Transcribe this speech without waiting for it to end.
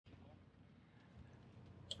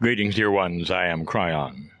Greetings, dear ones. I am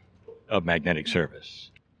Kryon of Magnetic Service.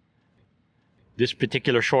 This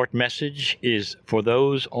particular short message is for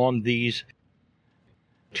those on these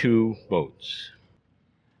two boats.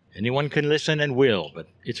 Anyone can listen and will, but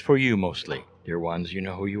it's for you mostly, dear ones. You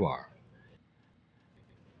know who you are.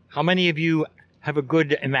 How many of you have a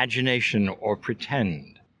good imagination or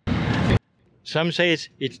pretend? Some say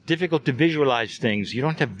it's difficult to visualize things. You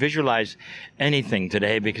don't have to visualize anything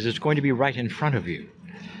today because it's going to be right in front of you.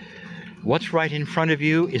 What's right in front of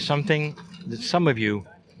you is something that some of you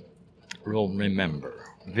will remember,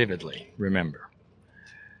 vividly remember.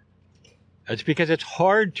 It's because it's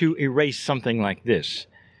hard to erase something like this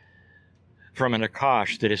from an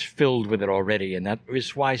akash that is filled with it already, and that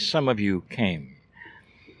is why some of you came.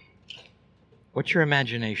 What's your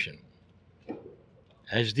imagination?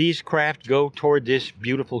 As these craft go toward this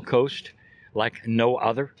beautiful coast, like no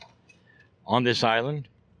other, on this island,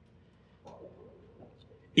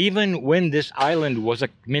 even when this island was a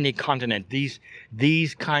mini continent,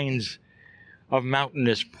 these kinds of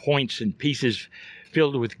mountainous points and pieces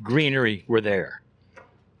filled with greenery were there.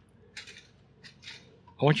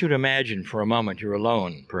 I want you to imagine for a moment you're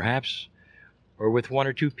alone, perhaps, or with one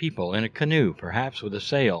or two people in a canoe, perhaps with a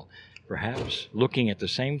sail, perhaps looking at the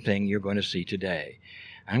same thing you're going to see today.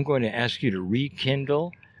 I'm going to ask you to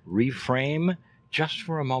rekindle, reframe, just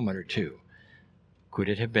for a moment or two. Could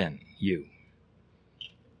it have been you?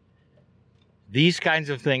 These kinds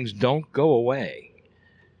of things don't go away.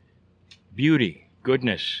 Beauty,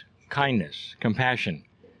 goodness, kindness, compassion.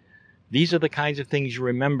 These are the kinds of things you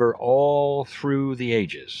remember all through the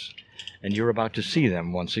ages, and you're about to see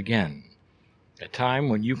them once again. A time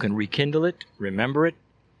when you can rekindle it, remember it,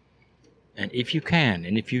 and if you can,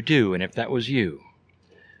 and if you do, and if that was you,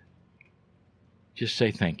 just say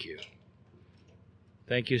thank you.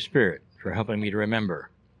 Thank you, Spirit, for helping me to remember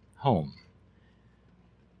home.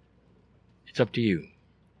 It's up to you.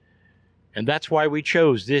 And that's why we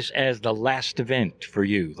chose this as the last event for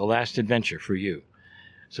you, the last adventure for you.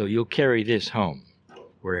 So you'll carry this home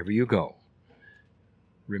wherever you go.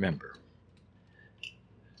 Remember.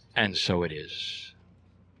 And so it is.